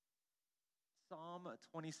Psalm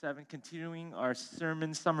 27, continuing our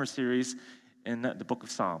sermon summer series in the book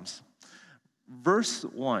of Psalms. Verse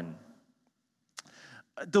 1,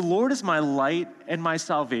 the Lord is my light and my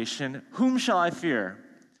salvation. Whom shall I fear?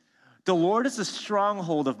 The Lord is the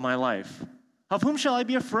stronghold of my life. Of whom shall I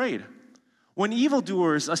be afraid? When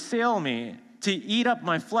evildoers assail me to eat up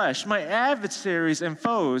my flesh, my adversaries and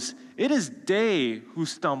foes, it is they who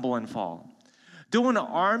stumble and fall. Though an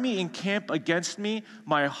army encamp against me,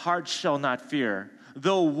 my heart shall not fear.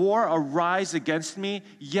 Though war arise against me,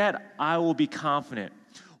 yet I will be confident.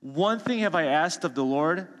 One thing have I asked of the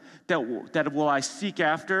Lord, that will I seek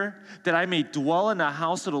after, that I may dwell in the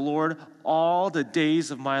house of the Lord all the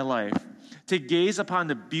days of my life, to gaze upon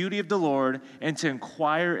the beauty of the Lord and to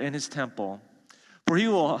inquire in his temple. For he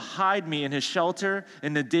will hide me in his shelter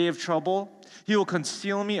in the day of trouble. He will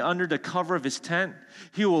conceal me under the cover of his tent.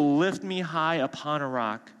 He will lift me high upon a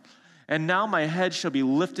rock. And now my head shall be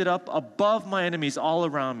lifted up above my enemies all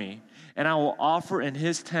around me. And I will offer in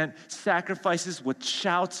his tent sacrifices with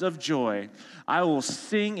shouts of joy. I will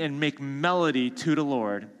sing and make melody to the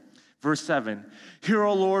Lord. Verse 7, hear,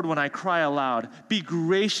 O Lord, when I cry aloud. Be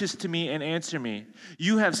gracious to me and answer me.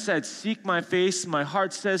 You have said, seek my face. My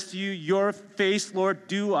heart says to you, your face, Lord,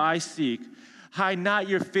 do I seek. Hide not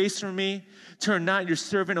your face from me. Turn not your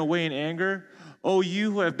servant away in anger. O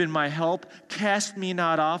you who have been my help, cast me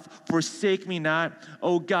not off. Forsake me not,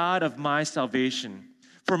 O God of my salvation.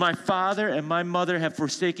 For my father and my mother have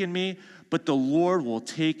forsaken me, but the Lord will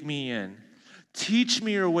take me in. Teach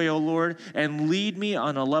me your way, O Lord, and lead me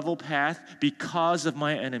on a level path because of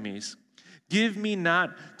my enemies. Give me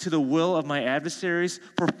not to the will of my adversaries,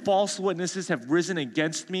 for false witnesses have risen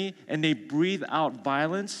against me, and they breathe out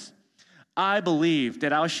violence. I believe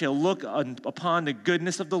that I shall look upon the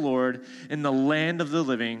goodness of the Lord in the land of the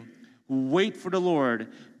living. Wait for the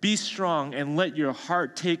Lord. Be strong, and let your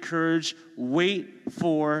heart take courage. Wait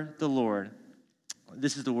for the Lord.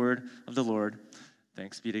 This is the word of the Lord.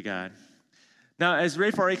 Thanks be to God. Now, as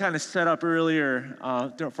Rafe already kind of set up earlier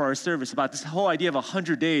for our service about this whole idea of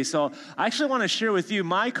 100 days, so I actually want to share with you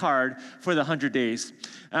my card for the 100 days.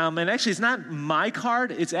 And actually, it's not my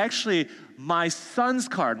card. It's actually my son's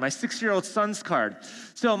card, my 6-year-old son's card.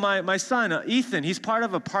 So my son, Ethan, he's part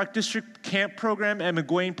of a Park District camp program at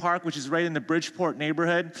McGuane Park, which is right in the Bridgeport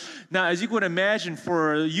neighborhood. Now, as you could imagine,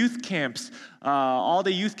 for youth camps, all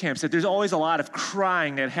the youth camps, that there's always a lot of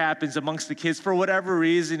crying that happens amongst the kids for whatever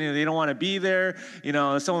reason. They don't want to be there.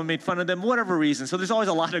 Someone made fun of them, whatever reason. So there's always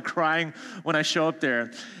a lot of crying when I show up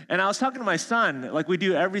there. And I was talking to my son, like we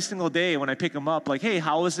do every single day when I pick him up, like, hey,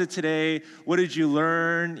 how was it today? What did you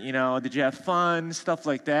learn? Did you have fun? Stuff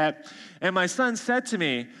like that. And my son said to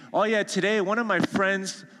me, oh yeah, today one of my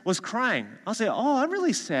friends was crying. I'll say, oh, I'm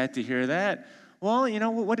really sad to hear that. Well,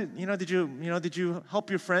 did you help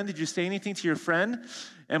your friend? Did you say anything to your friend?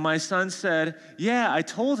 And my son said, yeah, I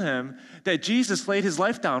told him that Jesus laid his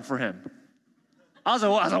life down for him. I was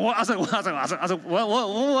like,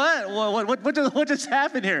 what just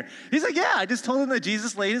happened here? He's like, yeah, I just told him that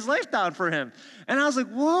Jesus laid his life down for him. And I was like,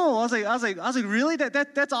 whoa. I was like, really?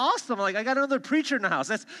 That's awesome. Like, I got another preacher in the house.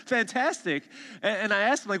 That's fantastic. And I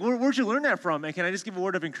asked him, like, where'd you learn that from? And can I just give a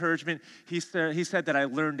word of encouragement? He said that I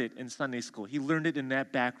learned it in Sunday school. He learned it in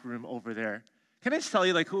that back room over there. Can I just tell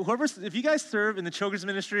you, like, if you guys serve in the children's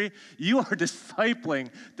ministry, you are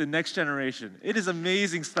discipling the next generation. It is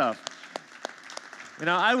amazing stuff.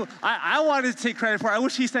 I wanted to take credit for it. I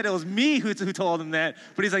wish he said it was me who told him that.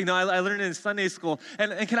 But he's like, no, I learned it in Sunday school.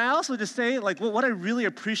 And can I also just say, like, what I really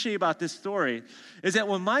appreciate about this story is that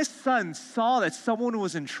when my son saw that someone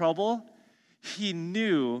was in trouble, he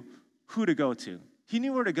knew who to go to. He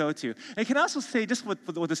knew where to go to. And can I also say, just with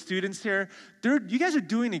the students here, you guys are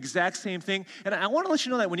doing the exact same thing. And I want to let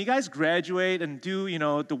you know that when you guys graduate and do,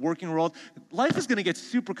 the working world, life is going to get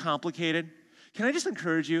super complicated. Can I just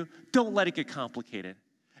encourage you, don't let it get complicated.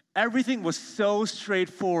 Everything was so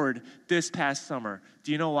straightforward this past summer.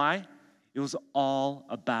 Do you know why? It was all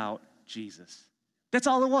about Jesus. That's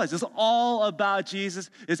all it was. It was all about Jesus.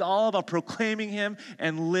 It's all about proclaiming him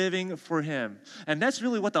and living for him. And that's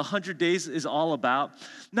really what the 100 days is all about.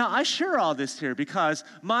 Now, I share all this here because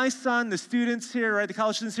my son, the students here, right, the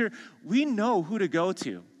college students here, we know who to go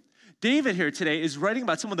to. David here today is writing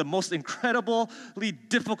about some of the most incredibly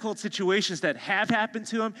difficult situations that have happened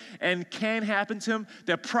to him and can happen to him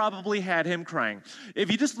that probably had him crying. If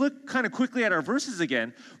you just look kind of quickly at our verses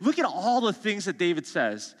again, look at all the things that David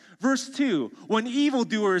says. Verse 2, when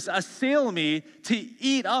evildoers assail me to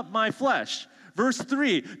eat up my flesh. Verse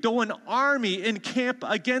 3, though an army encamp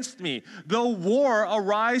against me, though war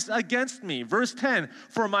arise against me. Verse 10,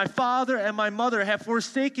 for my father and my mother have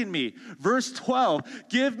forsaken me. Verse 12,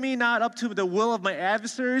 give me not up to the will of my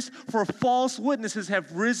adversaries, for false witnesses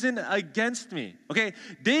have risen against me. Okay,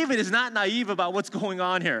 David is not naive about what's going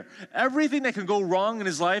on here. Everything that can go wrong in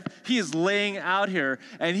his life, he is laying out here,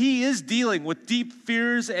 and he is dealing with deep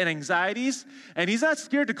fears and anxieties, and he's not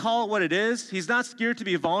scared to call it what it is. He's not scared to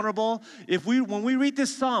be vulnerable. When we read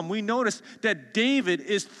this psalm, we notice that David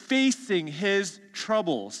is facing his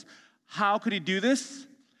troubles. How could he do this?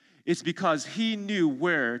 It's because he knew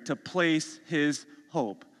where to place his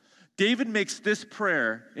hope. David makes this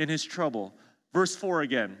prayer in his trouble. Verse 4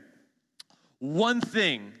 again. One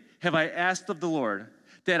thing have I asked of the Lord,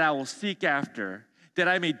 that I will seek after, that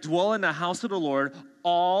I may dwell in the house of the Lord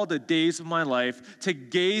all the days of my life, to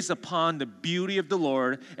gaze upon the beauty of the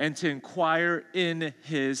Lord and to inquire in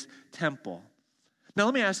his temple. Now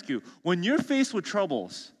let me ask you, when you're faced with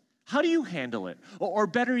troubles, how do you handle it? Or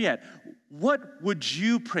better yet, what would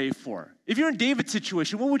you pray for? If you're in David's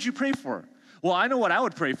situation, what would you pray for? Well, I know what I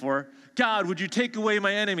would pray for. God, would you take away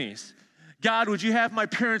my enemies? God, would you have my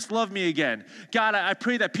parents love me again? God, I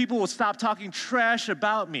pray that people will stop talking trash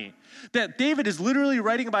about me. That David is literally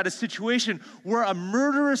writing about a situation where a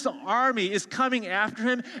murderous army is coming after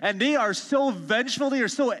him, and they are so vengeful, they are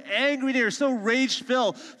so angry, they are so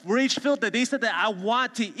rage-filled that they said that I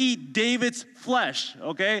want to eat David's flesh,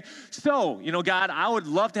 okay? So, God, I would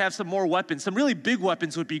love to have some more weapons. Some really big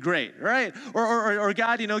weapons would be great, right? Or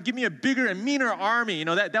God, give me a bigger and meaner army.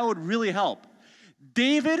 That would really help.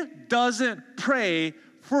 David doesn't pray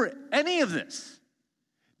for any of this.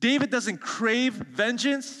 David doesn't crave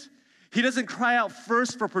vengeance. He doesn't cry out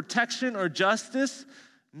first for protection or justice.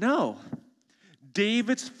 No.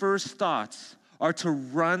 David's first thoughts are to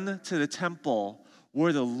run to the temple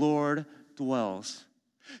where the Lord dwells.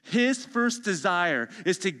 His first desire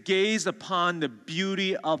is to gaze upon the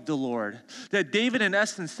beauty of the Lord. That David, in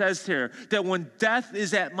essence, says here that when death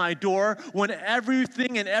is at my door, when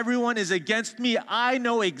everything and everyone is against me, I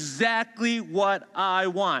know exactly what I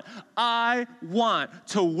want. I want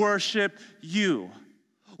to worship you.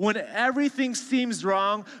 When everything seems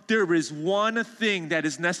wrong, there is one thing that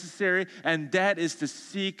is necessary, and that is to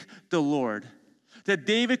seek the Lord. That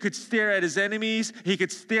David could stare at his enemies, he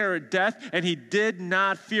could stare at death, and he did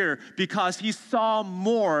not fear because he saw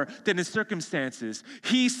more than his circumstances.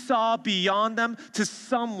 He saw beyond them to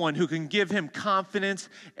someone who can give him confidence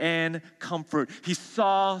and comfort. He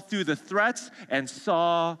saw through the threats and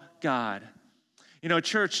saw God.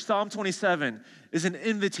 Church, Psalm 27 is an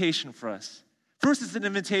invitation for us. First, it's an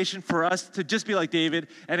invitation for us to just be like David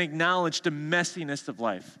and acknowledge the messiness of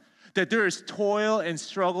life. That there is toil and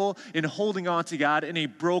struggle in holding on to God in a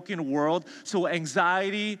broken world. So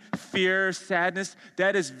anxiety, fear, sadness,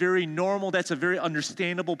 that is very normal. That's a very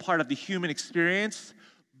understandable part of the human experience.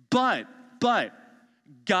 But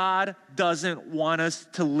God doesn't want us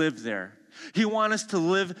to live there. He wants us to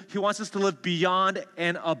live beyond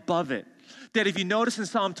and above it. That if you notice in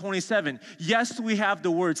Psalm 27, yes, we have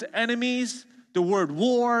the words enemies, the word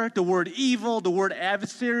war, the word evil, the word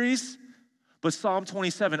adversaries. But Psalm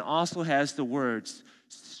 27 also has the words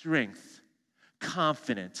strength,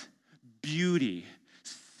 confident, beauty,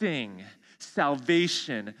 sing,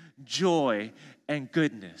 salvation, joy, and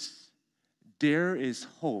goodness. There is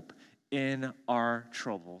hope in our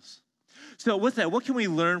troubles. So with that, what can we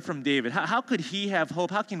learn from David? How could he have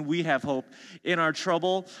hope? How can we have hope in our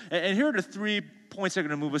trouble? And here are the 3 points that are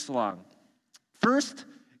going to move us along. First,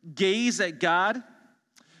 gaze at God.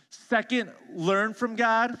 Second, learn from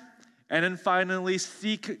God. And then finally,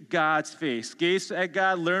 seek God's face. Gaze at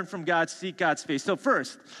God, learn from God, seek God's face. So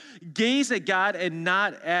first, gaze at God and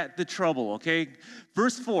not at the trouble, okay?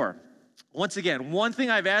 Verse 4, once again, one thing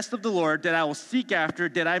I've asked of the Lord that I will seek after,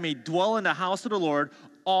 that I may dwell in the house of the Lord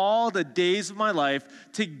all the days of my life,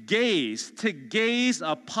 to gaze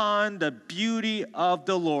upon the beauty of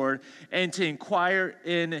the Lord and to inquire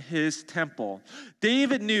in his temple.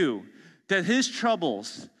 David knew that his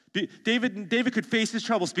troubles, David could face his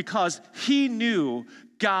troubles because he knew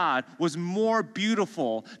God was more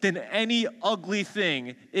beautiful than any ugly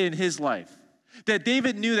thing in his life. That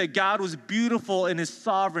David knew that God was beautiful in his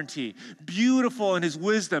sovereignty, beautiful in his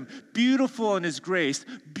wisdom, beautiful in his grace,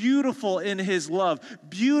 beautiful in his love,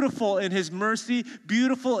 beautiful in his mercy,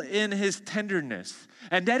 beautiful in his tenderness.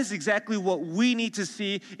 And that is exactly what we need to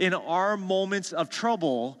see in our moments of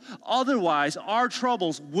trouble. Otherwise, our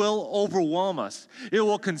troubles will overwhelm us. It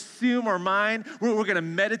will consume our mind. We're going to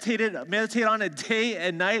meditate on it day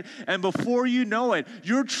and night. And before you know it,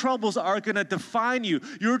 your troubles are going to define you.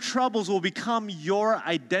 Your troubles will become your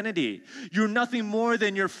identity. You're nothing more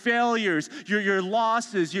than your failures, your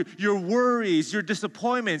losses, your worries, your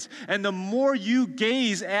disappointments. And the more you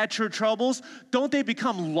gaze at your troubles, don't they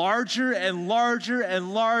become larger and larger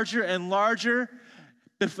and larger and larger?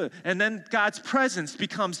 And then God's presence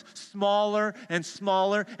becomes smaller and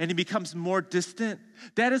smaller, and he becomes more distant.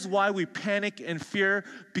 That is why we panic and fear,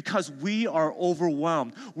 because we are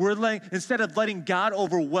overwhelmed. Instead of letting God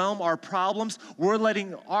overwhelm our problems, we're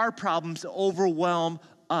letting our problems overwhelm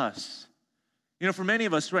us. For many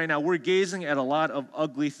of us right now, we're gazing at a lot of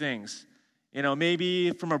ugly things.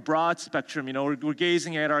 Maybe from a broad spectrum, we're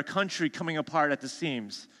gazing at our country coming apart at the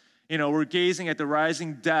seams. We're gazing at the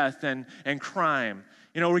rising death and crime.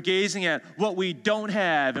 We're gazing at what we don't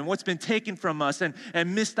have and what's been taken from us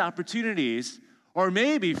and missed opportunities. Or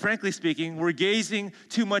maybe, frankly speaking, we're gazing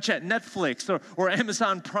too much at Netflix or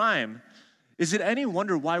Amazon Prime. Is it any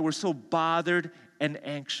wonder why we're so bothered and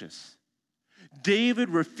anxious? David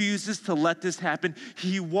refuses to let this happen.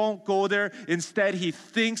 He won't go there. Instead, he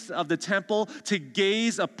thinks of the temple to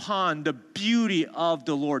gaze upon the beauty of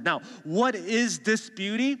the Lord. Now, what is this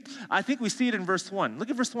beauty? I think we see it in verse 1. Look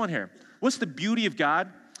at verse 1 here. What's the beauty of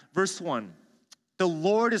God? Verse 1. The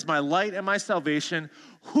Lord is my light and my salvation.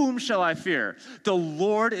 Whom shall I fear? The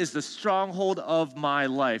Lord is the stronghold of my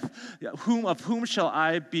life. Of whom shall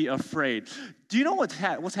I be afraid? Do you know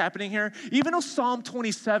what's happening here? Even though Psalm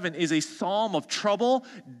 27 is a psalm of trouble,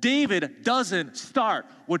 David doesn't start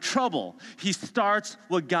with trouble. He starts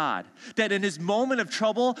with God. That in his moment of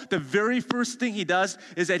trouble, the very first thing he does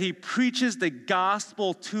is that he preaches the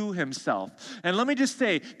gospel to himself. And let me just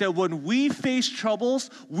say that when we face troubles,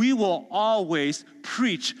 we will always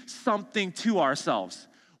preach something to ourselves.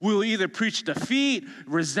 We will either preach defeat,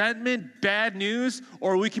 resentment, bad news,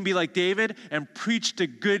 or we can be like David and preach the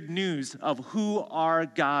good news of who our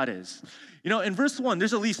God is. In verse 1,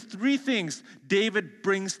 there's at least 3 things David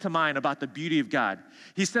brings to mind about the beauty of God.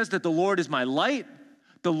 He says that the Lord is my light,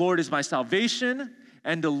 the Lord is my salvation,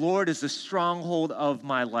 and the Lord is the stronghold of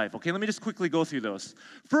my life. Okay, let me just quickly go through those.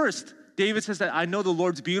 First, David says that I know the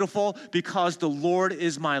Lord's beautiful because the Lord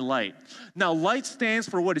is my light. Now, light stands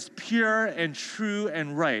for what is pure and true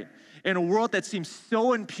and right. In a world that seems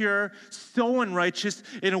so impure, so unrighteous,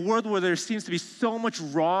 in a world where there seems to be so much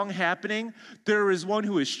wrong happening, there is one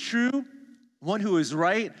who is true, one who is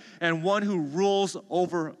right, and one who rules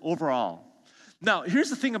over all. Now, here's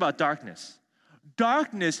the thing about darkness.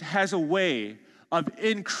 Darkness has a way of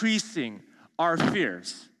increasing our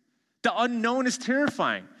fears. The unknown is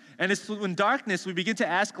terrifying. And it's in darkness we begin to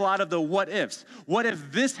ask a lot of the what ifs. What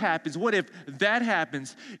if this happens? What if that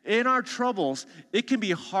happens? In our troubles, it can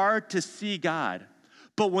be hard to see God.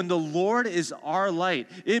 But when the Lord is our light,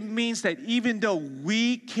 it means that even though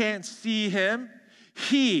we can't see him,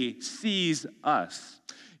 he sees us.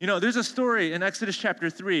 There's a story in Exodus chapter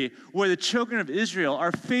 3 where the children of Israel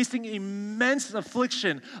are facing immense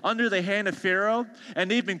affliction under the hand of Pharaoh, and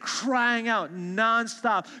they've been crying out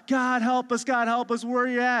nonstop, God help us, where are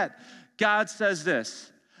you at? God says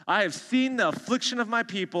this, I have seen the affliction of my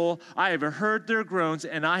people, I have heard their groans,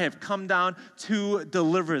 and I have come down to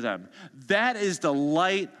deliver them. That is the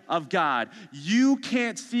light of God. You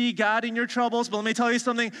can't see God in your troubles, but let me tell you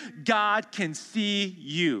something, God can see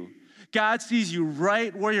you. God sees you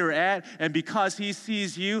right where you're at, and because he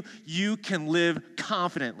sees you, you can live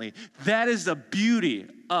confidently. That is the beauty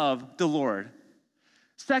of the Lord.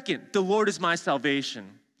 Second, the Lord is my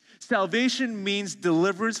salvation. Salvation means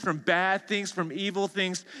deliverance from bad things, from evil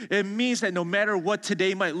things. It means that no matter what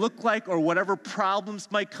today might look like or whatever problems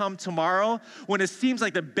might come tomorrow, when it seems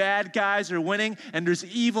like the bad guys are winning and there's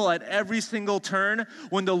evil at every single turn,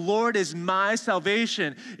 when the Lord is my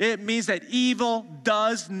salvation, it means that evil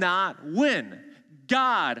does not win.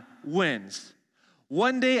 God wins.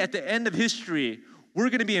 One day at the end of history, we're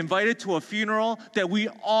going to be invited to a funeral that we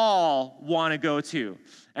all want to go to.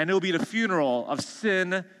 And it will be the funeral of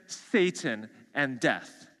sin, Satan, and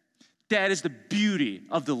death. That is the beauty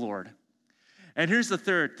of the Lord. And here's the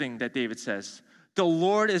third thing that David says. The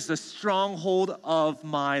Lord is the stronghold of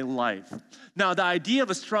my life. Now, the idea of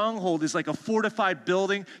a stronghold is like a fortified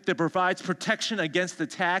building that provides protection against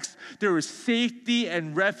attacks. There is safety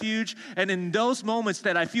and refuge. And in those moments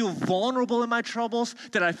that I feel vulnerable in my troubles,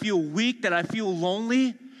 that I feel weak, that I feel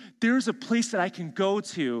lonely, there's a place that I can go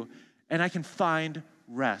to and I can find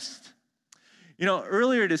rest.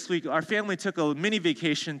 Earlier this week, our family took a mini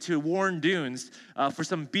vacation to Warren Dunes for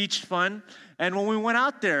some beach fun. And when we went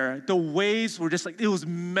out there, the waves were just it was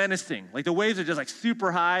menacing. The waves are just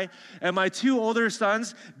super high. And my two older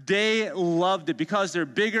sons, they loved it because they're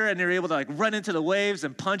bigger and they're able to run into the waves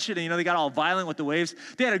and punch it. And, they got all violent with the waves.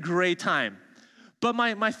 They had a great time. But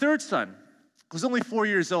my third son, who's only 4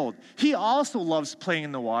 years old, he also loves playing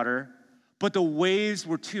in the water. But the waves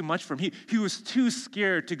were too much for him. He was too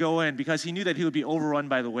scared to go in because he knew that he would be overrun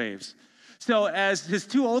by the waves. So as his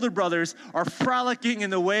two older brothers are frolicking in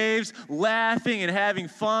the waves, laughing and having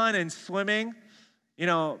fun and swimming,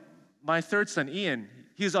 my third son, Ian,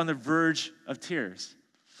 he was on the verge of tears.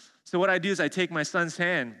 So what I do is I take my son's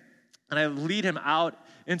hand and I lead him out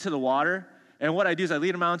into the water. And what I do is I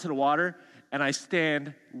lead him out into the water and I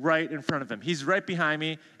stand right in front of him. He's right behind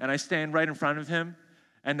me and I stand right in front of him.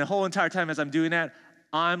 And the whole entire time as I'm doing that,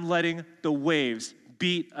 I'm letting the waves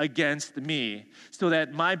beat against me so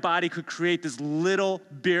that my body could create this little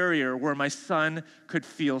barrier where my son could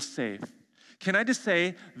feel safe. Can I just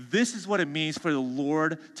say, this is what it means for the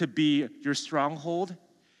Lord to be your stronghold?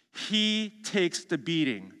 He takes the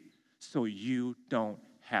beating so you don't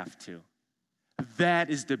have to.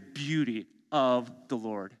 That is the beauty of the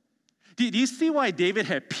Lord. Do you see why David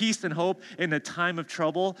had peace and hope in the time of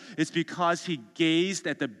trouble? It's because he gazed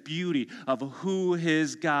at the beauty of who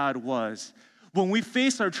his God was. When we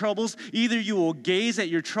face our troubles, either you will gaze at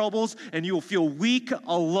your troubles and you will feel weak,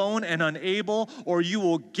 alone, and unable, or you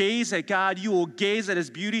will gaze at God, you will gaze at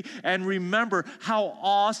his beauty and remember how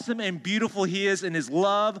awesome and beautiful he is in his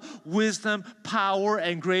love, wisdom, power,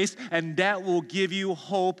 and grace, and that will give you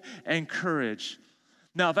hope and courage.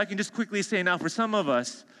 Now, if I can just quickly say now, for some of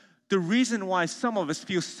us, the reason why some of us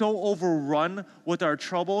feel so overrun with our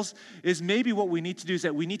troubles is maybe what we need to do is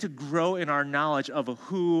that we need to grow in our knowledge of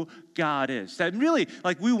who God is. That really,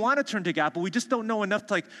 we want to turn to God, but we just don't know enough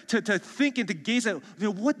to think and to gaze at,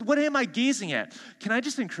 what am I gazing at? Can I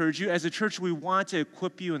just encourage you, as a church, we want to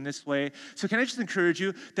equip you in this way. So can I just encourage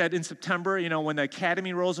you that in September, when the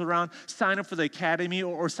academy rolls around, sign up for the academy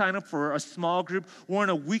or sign up for a small group. We're on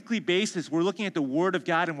a weekly basis. We're looking at the Word of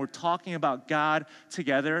God and we're talking about God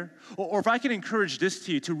together. Or if I can encourage this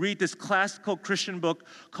to you, to read this classical Christian book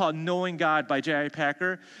called Knowing God by J.I.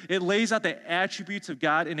 Packer. It lays out the attributes of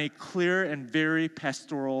God in a clear and very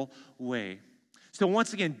pastoral way. So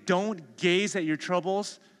once again, don't gaze at your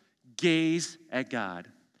troubles, gaze at God.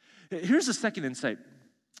 Here's the second insight.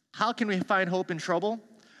 How can we find hope in trouble?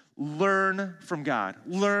 Learn from God.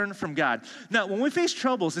 Learn from God. Now, when we face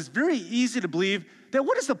troubles, it's very easy to believe that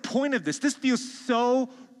what is the point of this? This feels so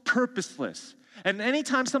purposeless. And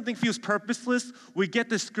anytime something feels purposeless, we get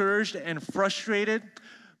discouraged and frustrated.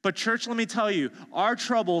 But church, let me tell you, our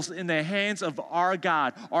troubles in the hands of our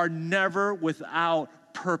God are never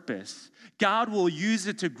without purpose. God will use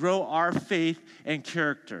it to grow our faith and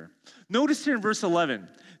character. Notice here in verse 11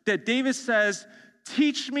 that David says,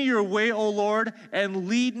 "Teach me your way, O Lord, and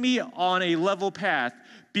lead me on a level path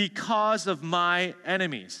because of my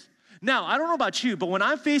enemies." Now, I don't know about you, but when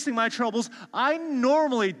I'm facing my troubles, I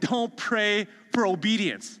normally don't pray for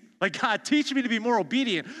obedience. God, teach me to be more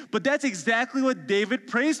obedient. But that's exactly what David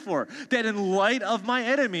prays for. That in light of my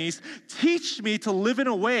enemies, teach me to live in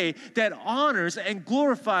a way that honors and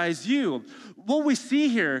glorifies you. What we see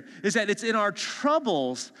here is that it's in our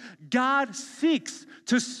troubles, God seeks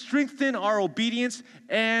to strengthen our obedience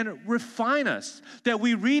and refine us. That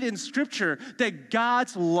we read in Scripture that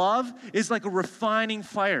God's love is like a refining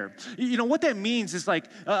fire. What that means is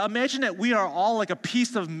imagine that we are all like a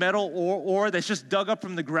piece of metal or ore that's just dug up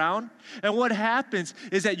from the ground. And what happens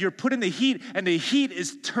is that you're put in the heat and the heat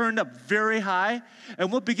is turned up very high.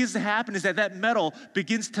 And what begins to happen is that metal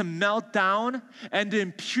begins to melt down and the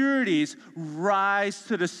impurities rise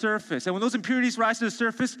to the surface. And when those impurities rise to the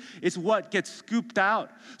surface, it's what gets scooped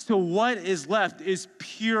out. So what is left is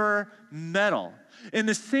pure metal. In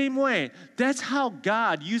the same way, that's how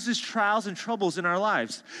God uses trials and troubles in our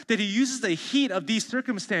lives. That he uses the heat of these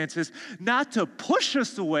circumstances not to push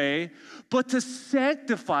us away, but to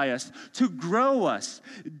sanctify us, to grow us.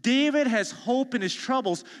 David has hope in his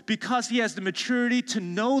troubles because he has the maturity to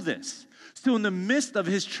know this. So in the midst of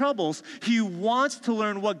his troubles, he wants to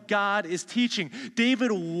learn what God is teaching. David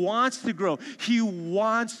wants to grow. He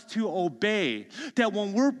wants to obey. That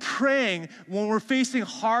when we're praying, when we're facing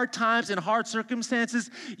hard times and hard circumstances,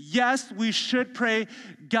 yes, we should pray,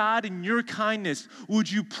 God, in your kindness, would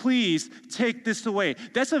you please take this away?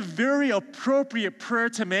 That's a very appropriate prayer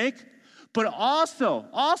to make. But also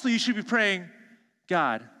you should be praying,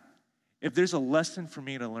 God, if there's a lesson for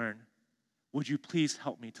me to learn, would you please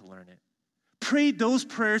help me to learn it? Pray those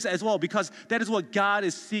prayers as well, because that is what God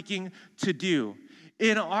is seeking to do.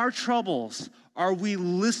 In our troubles, are we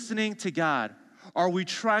listening to God? Are we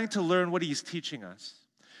trying to learn what he's teaching us?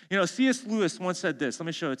 C.S. Lewis once said this. Let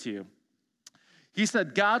me show it to you. He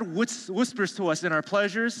said, God whispers to us in our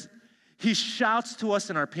pleasures. He shouts to us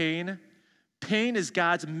in our pain. Pain is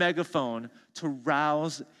God's megaphone to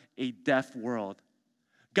rouse a deaf world.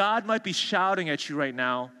 God might be shouting at you right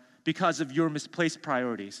now because of your misplaced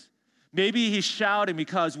priorities. Maybe he's shouting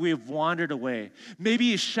because we have wandered away.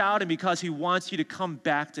 Maybe he's shouting because he wants you to come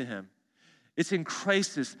back to him. It's in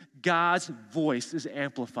crisis, God's voice is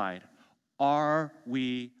amplified. Are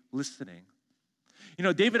we listening?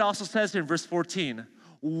 David also says in verse 14,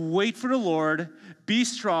 wait for the Lord, be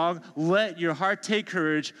strong, let your heart take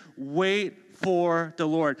courage, wait for the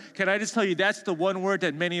Lord. Can I just tell you, that's the one word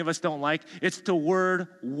that many of us don't like. It's the word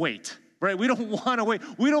wait. Right? We don't want to wait.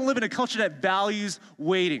 We don't live in a culture that values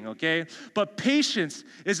waiting, okay? But patience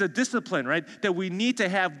is a discipline, right, that we need to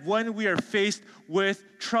have when we are faced with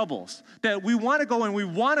troubles. That we want to go and we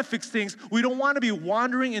want to fix things. We don't want to be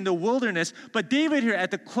wandering in the wilderness. But David here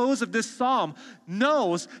at the close of this psalm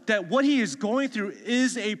knows that what he is going through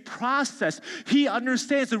is a process. He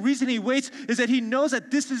understands the reason he waits is that he knows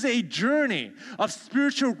that this is a journey of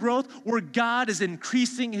spiritual growth where God is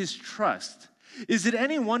increasing his trust. Is it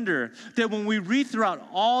any wonder that when we read throughout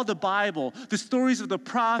all the Bible, the stories of the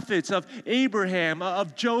prophets, of Abraham,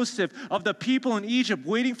 of Joseph, of the people in Egypt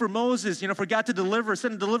waiting for Moses, for God to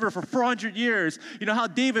send and deliver for 400 years, how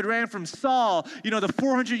David ran from Saul, the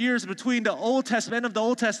 400 years between the Old Testament, end of the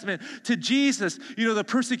Old Testament, to Jesus, the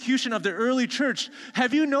persecution of the early church.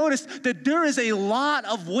 Have you noticed that there is a lot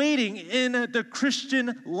of waiting in the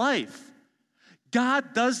Christian life?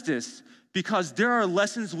 God does this because there are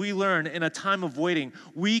lessons we learn in a time of waiting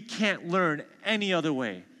we can't learn any other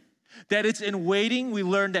way. That it's in waiting we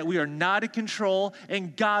learn that we are not in control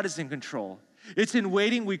and God is in control. It's in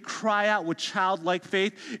waiting we cry out with childlike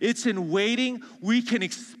faith. It's in waiting we can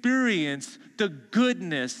experience the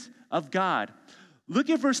goodness of God. Look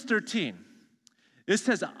at verse 13. It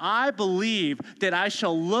says, I believe that I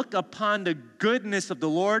shall look upon the goodness of the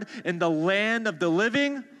Lord in the land of the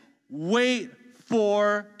living. Wait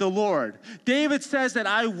for the Lord. David says that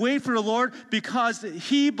I wait for the Lord because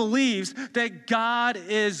he believes that God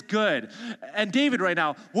is good. And David right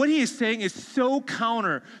now, what he is saying is so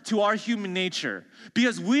counter to our human nature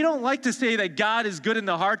because we don't like to say that God is good in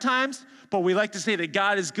the hard times, but we like to say that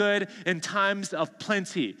God is good in times of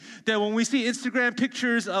plenty. That when we see Instagram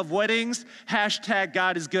pictures of weddings, hashtag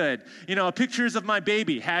God is good. Pictures of my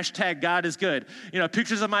baby, hashtag God is good.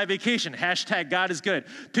 Pictures of my vacation, hashtag God is good.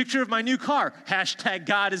 Picture of my new car, hashtag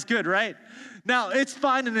God is good, right? Now, it's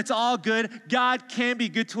fine and it's all good. God can be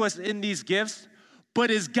good to us in these gifts, but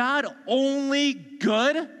is God only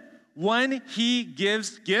good when he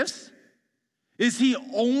gives gifts? Is he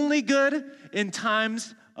only good in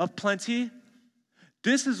times of plenty?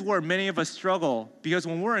 This is where many of us struggle because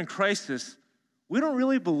when we're in crisis, we don't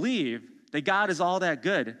really believe that God is all that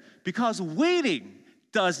good because waiting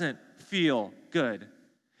doesn't feel good.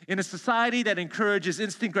 In a society that encourages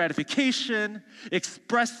instant gratification,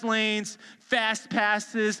 express lanes, fast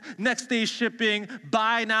passes, next day shipping,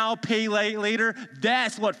 buy now, pay later,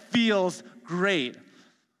 that's what feels great.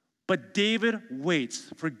 But David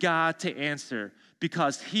waits for God to answer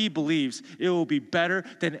because he believes it will be better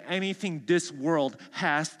than anything this world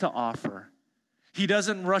has to offer. He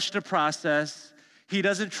doesn't rush the process. He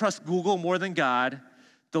doesn't trust Google more than God.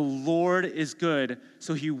 The Lord is good,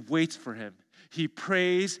 so he waits for him. He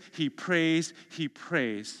prays, he prays, he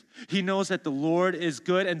prays. He knows that the Lord is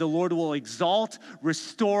good and the Lord will exalt,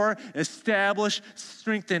 restore, establish,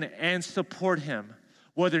 strengthen, and support him.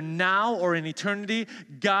 Whether now or in eternity,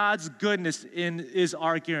 God's goodness is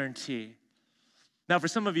our guarantee. Now, for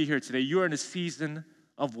some of you here today, you are in a season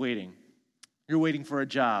of waiting. You're waiting for a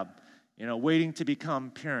job, waiting to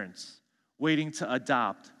become parents, waiting to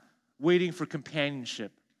adopt, waiting for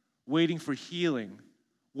companionship, waiting for healing,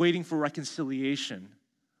 waiting for reconciliation,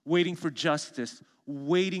 waiting for justice,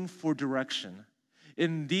 waiting for direction.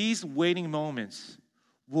 In these waiting moments,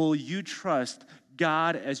 will you trust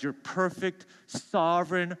God as your perfect,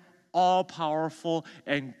 sovereign, all-powerful,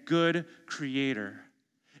 and good creator?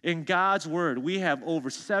 In God's word, we have over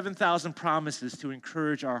 7,000 promises to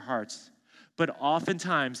encourage our hearts. But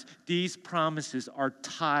oftentimes, these promises are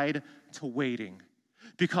tied to waiting.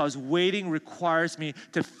 Because waiting requires me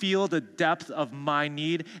to feel the depth of my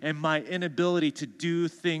need and my inability to do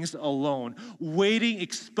things alone. Waiting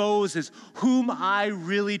exposes whom I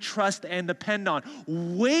really trust and depend on.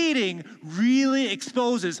 Waiting really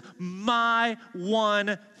exposes my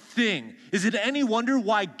one thing. Is it any wonder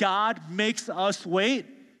why God makes us wait?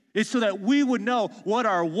 It's so that we would know what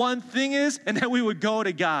our one thing is and that we would go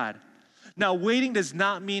to God. Now, waiting does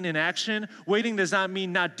not mean inaction. Waiting does not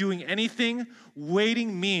mean not doing anything.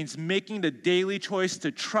 Waiting means making the daily choice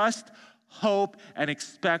to trust, hope, and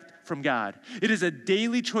expect from God. It is a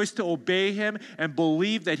daily choice to obey Him and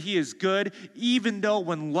believe that He is good, even though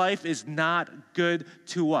when life is not good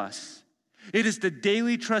to us. It is the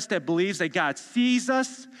daily trust that believes that God sees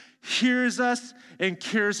us, hears us, and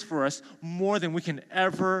cares for us more than we can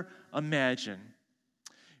ever imagine.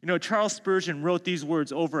 You know, Charles Spurgeon wrote these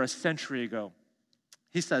words over a century ago.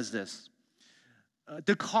 He says this,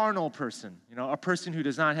 the carnal person, a person who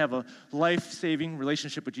does not have a life-saving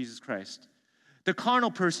relationship with Jesus Christ. The carnal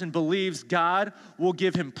person believes God will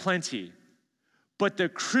give him plenty, but the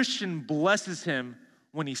Christian blesses him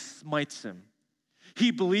when He smites him. He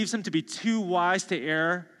believes him to be too wise to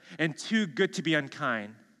err and too good to be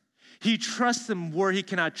unkind. He trusts Him where he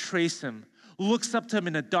cannot trace Him, looks up to Him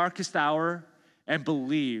in the darkest hour, and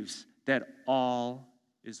believes that all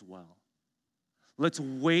is well. Let's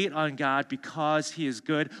wait on God because He is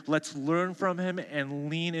good. Let's learn from Him and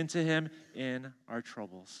lean into Him in our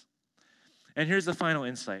troubles. And here's the final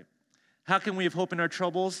insight. How can we have hope in our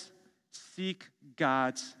troubles? Seek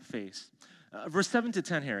God's face. Verse 7 to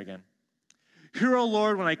 10 here again. Hear, O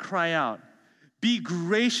Lord, when I cry out. Be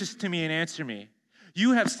gracious to me and answer me.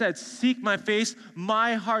 You have said, seek my face.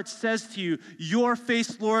 My heart says to you, your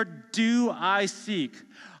face, Lord, do I seek.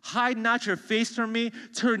 Hide not your face from me.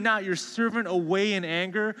 Turn not your servant away in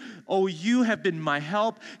anger. O you have been my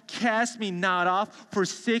help. Cast me not off.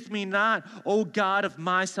 Forsake me not, O God of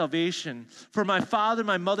my salvation. For my father and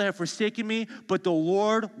my mother have forsaken me, but the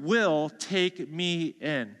Lord will take me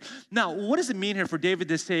in. Now, what does it mean here for David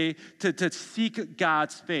to say to seek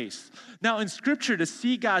God's face? Now, in Scripture, to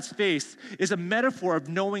see God's face is a metaphor of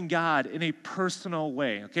knowing God in a personal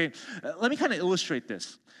way, okay? Let me kind of illustrate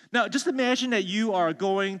this. Now, just imagine that you are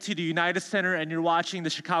going to the United Center and you're watching the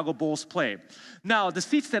Chicago Bulls play. Now, the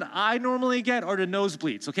seats that I normally get are the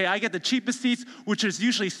nosebleeds, okay? I get the cheapest seats, which is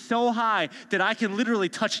usually so high that I can literally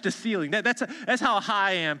touch the ceiling. That's how high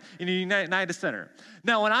I am in the United Center.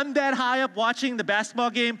 Now, when I'm that high up watching the basketball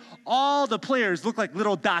game, all the players look like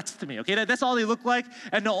little dots to me, okay? That's all they look like.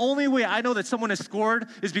 And the only way I know that someone has scored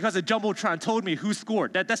is because the Jumbotron told me who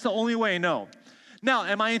scored. That's the only way I know. Now,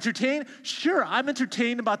 am I entertained? Sure, I'm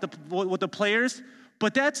entertained about with the players,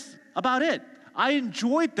 but that's about it. I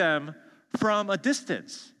enjoyed them from a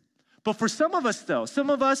distance. But for some of us, though,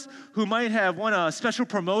 some of us who might have won a special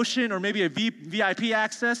promotion or maybe a VIP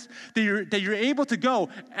access, that you're able to go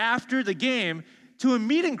after the game to a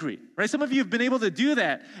meet and greet, right? Some of you have been able to do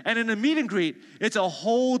that. And in a meet and greet, it's a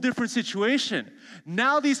whole different situation.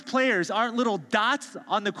 Now these players aren't little dots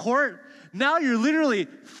on the court. Now you're literally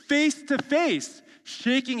face to face,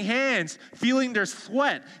 shaking hands, feeling their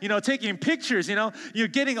sweat, taking pictures, you're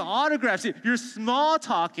getting autographs, you're small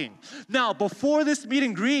talking. Now, before this meet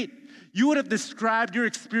and greet, you would have described your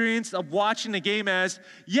experience of watching the game as,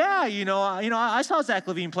 I saw Zach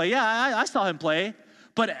LaVine play. Yeah, I saw him play.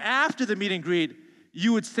 But after the meet and greet,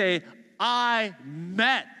 you would say, I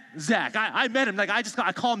met Zach. I met him.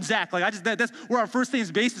 I call him Zach. That's we're our first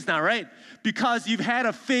names basis now, right? Because you've had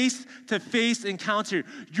a face-to-face encounter.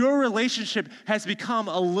 Your relationship has become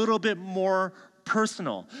a little bit more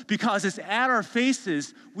personal because it's at our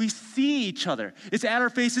faces we see each other. It's at our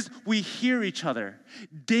faces we hear each other.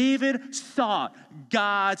 David sought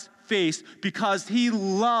God's face because he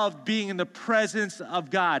loved being in the presence of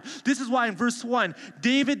God. This is why in verse 1,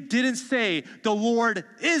 David didn't say, the Lord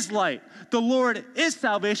is light. The Lord is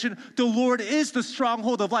salvation. The Lord is the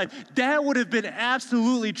stronghold of life. That would have been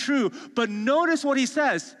absolutely true. But notice what he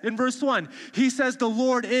says in verse 1. He says, the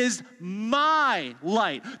Lord is my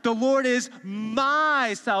light. The Lord is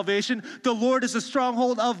my salvation. The Lord is the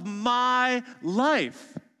stronghold of my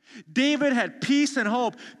life. David had peace and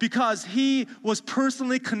hope because he was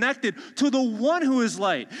personally connected to the one who is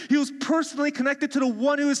light. He was personally connected to the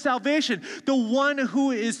one who is salvation, the one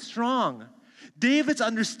who is strong. David's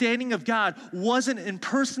understanding of God wasn't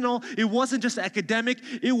impersonal. It wasn't just academic.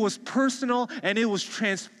 It was personal and it was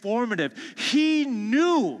transformative. He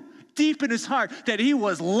knew deep in his heart that he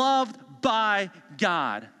was loved by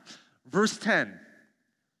God. Verse 10,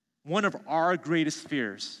 one of our greatest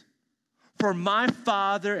fears. For my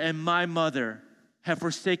father and my mother have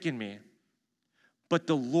forsaken me, but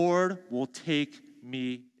the Lord will take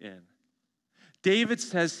me in. David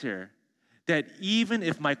says here that even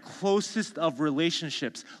if my closest of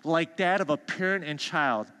relationships, like that of a parent and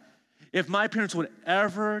child, if my parents would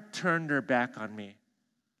ever turn their back on me,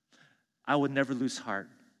 I would never lose heart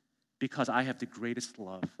because I have the greatest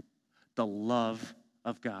love the love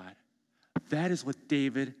of God. That is what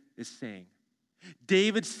David is saying.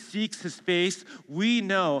 David seeks his face. We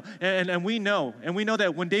know, and we know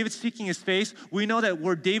that when David's seeking his face, we know that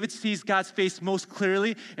where David sees God's face most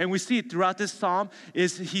clearly, and we see it throughout this psalm,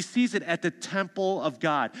 is he sees it at the temple of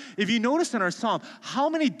God. If you notice in our psalm, how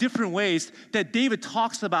many different ways that David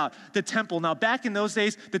talks about the temple. Now, back in those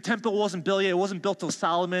days, the temple wasn't built yet. It wasn't built till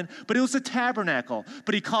Solomon, but it was a tabernacle.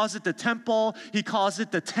 But he calls it the temple. He calls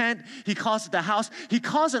it the tent. He calls it the house. He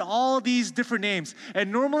calls it all these different names.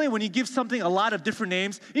 And normally when you give something a lot of different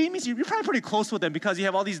names, it means you're probably pretty close with them because you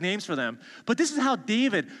have all these names for them. But this is how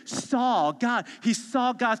David saw God. He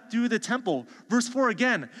saw God through the temple. Verse 4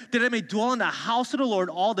 again, that I may dwell in the house of the Lord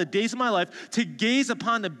all the days of my life, to gaze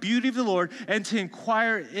upon the beauty of the Lord and to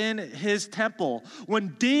inquire in his temple.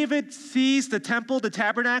 When David sees the temple, the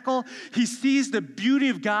tabernacle, he sees the beauty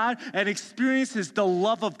of God and experiences the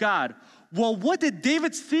love of God. Well, what did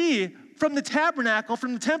David see from the tabernacle,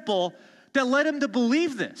 from the temple, that led him to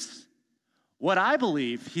believe this? What I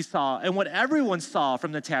believe he saw, and what everyone saw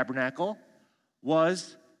from the tabernacle,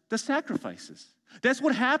 was the sacrifices. That's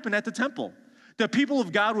what happened at the temple. The people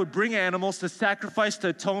of God would bring animals to sacrifice to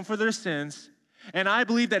atone for their sins, and I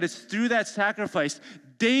believe that it's through that sacrifice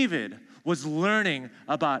David was learning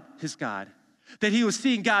about his God, that he was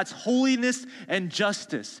seeing God's holiness and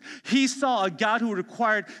justice. He saw a God who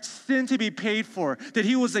required sin to be paid for, that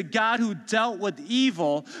he was a God who dealt with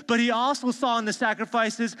evil, but he also saw in the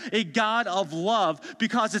sacrifices a God of love,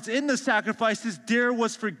 because it's in the sacrifices there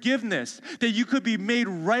was forgiveness, that you could be made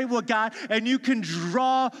right with God and you can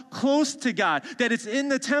draw close to God, that it's in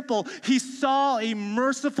the temple. He saw a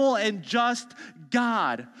merciful and just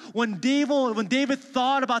God. When David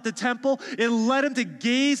thought about the temple, it led him to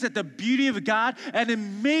gaze at the beauty of God, and it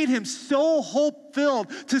made him so hope-filled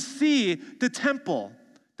to see the temple,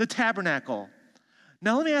 the tabernacle.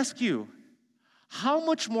 Now let me ask you, how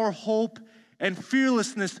much more hope and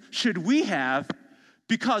fearlessness should we have,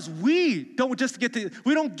 because we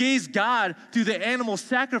don't gaze God through the animal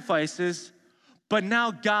sacrifices, but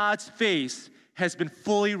now God's face has been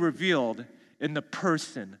fully revealed in the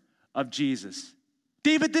person of Jesus.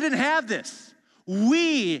 David didn't have this.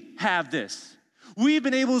 We have this. We've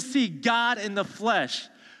been able to see God in the flesh,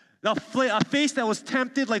 a face that was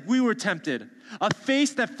tempted like we were tempted, a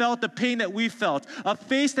face that felt the pain that we felt, a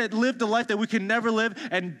face that lived the life that we could never live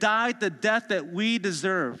and died the death that we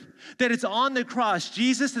deserve. That it's on the cross.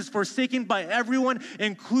 Jesus is forsaken by everyone,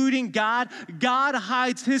 including God. God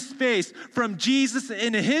hides his face from Jesus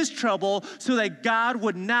in his trouble so that God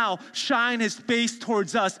would now shine his face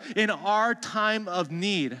towards us in our time of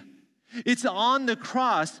need. It's on the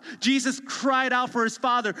cross. Jesus cried out for his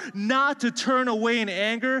Father not to turn away in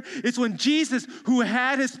anger. It's when Jesus, who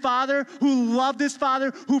had his Father, who loved his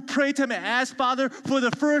Father, who prayed to him as Father for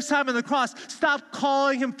the first time on the cross, stopped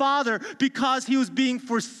calling him Father because he was being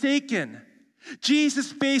forsaken.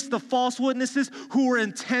 Jesus faced the false witnesses who were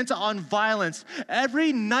intent on violence.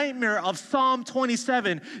 Every nightmare of Psalm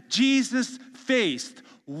 27, Jesus faced.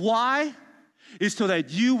 Why? Is so that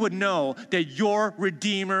you would know that your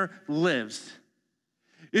Redeemer lives.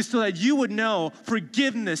 Is so that you would know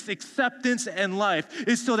forgiveness, acceptance, and life.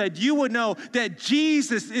 Is so that you would know that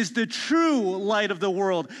Jesus is the true light of the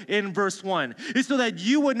world in verse 1. Is so that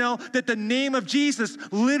you would know that the name of Jesus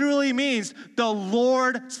literally means the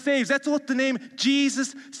Lord saves. That's what the name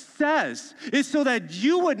Jesus says. It's so that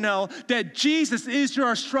you would know that Jesus is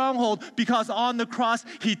your stronghold, because on the cross,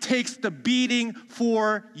 he takes the beating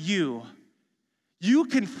for you. You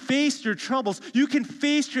can face your troubles. You can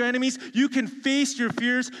face your enemies. You can face your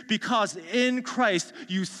fears, because in Christ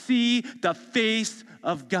you see the face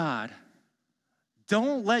of God.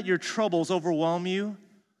 Don't let your troubles overwhelm you.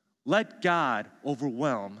 Let God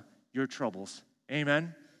overwhelm your troubles.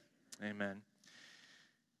 Amen? Amen.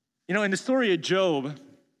 You know, in the story of Job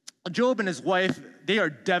and his wife, they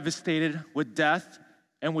are devastated with death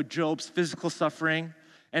and with Job's physical suffering.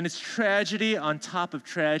 And it's tragedy on top of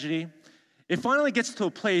tragedy. It finally gets to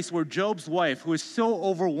a place where Job's wife, who is so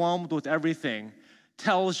overwhelmed with everything,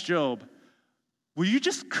 tells Job, will you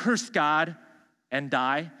just curse God and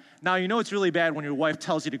die? Now, you know it's really bad when your wife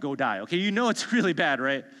tells you to go die, okay? You know it's really bad,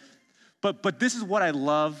 right? But this is what I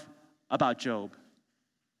love about Job.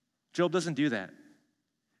 Job doesn't do that.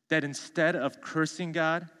 That instead of cursing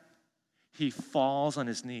God, he falls on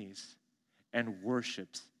his knees and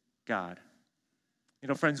worships God. You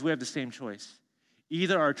know, friends, we have the same choice.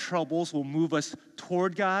 Either our troubles will move us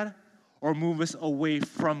toward God or move us away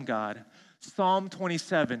from God. Psalm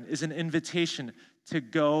 27 is an invitation to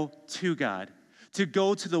go to God, to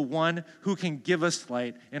go to the one who can give us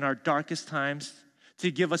light in our darkest times,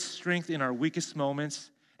 to give us strength in our weakest moments,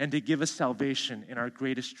 and to give us salvation in our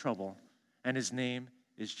greatest trouble. And his name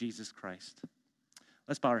is Jesus Christ.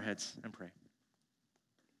 Let's bow our heads and pray.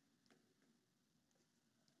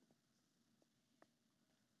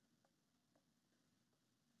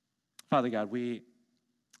 Father God,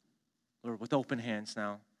 Lord, with open hands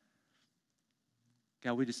now,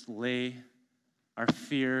 God, we just lay our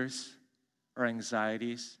fears, our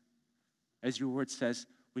anxieties. As your word says,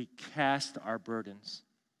 we cast our burdens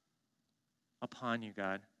upon you,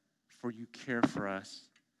 God, for you care for us.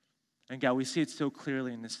 And God, we see it so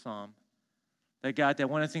clearly in this psalm. That God, that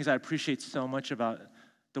one of the things I appreciate so much about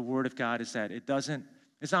the word of God is that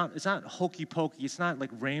it's not hokey pokey, it's not like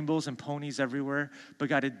rainbows and ponies everywhere, but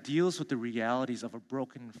God, it deals with the realities of a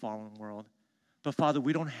broken and fallen world. But Father,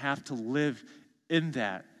 we don't have to live in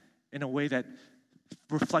that in a way that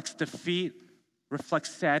reflects defeat, reflects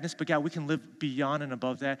sadness, but God, we can live beyond and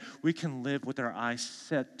above that. We can live with our eyes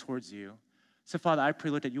set towards you. So Father, I pray,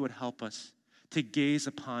 Lord, that you would help us to gaze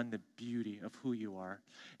upon the beauty of who you are.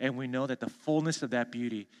 And we know that the fullness of that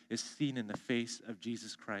beauty is seen in the face of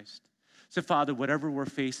Jesus Christ. So Father, whatever we're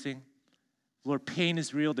facing, Lord, pain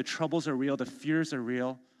is real, the troubles are real, the fears are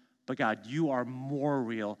real, but God, you are more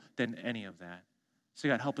real than any of that. So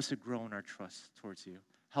God, help us to grow in our trust towards you.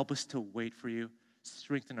 Help us to wait for you.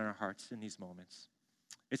 Strengthen our hearts in these moments.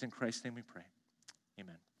 It's in Christ's name we pray.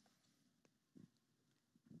 Amen.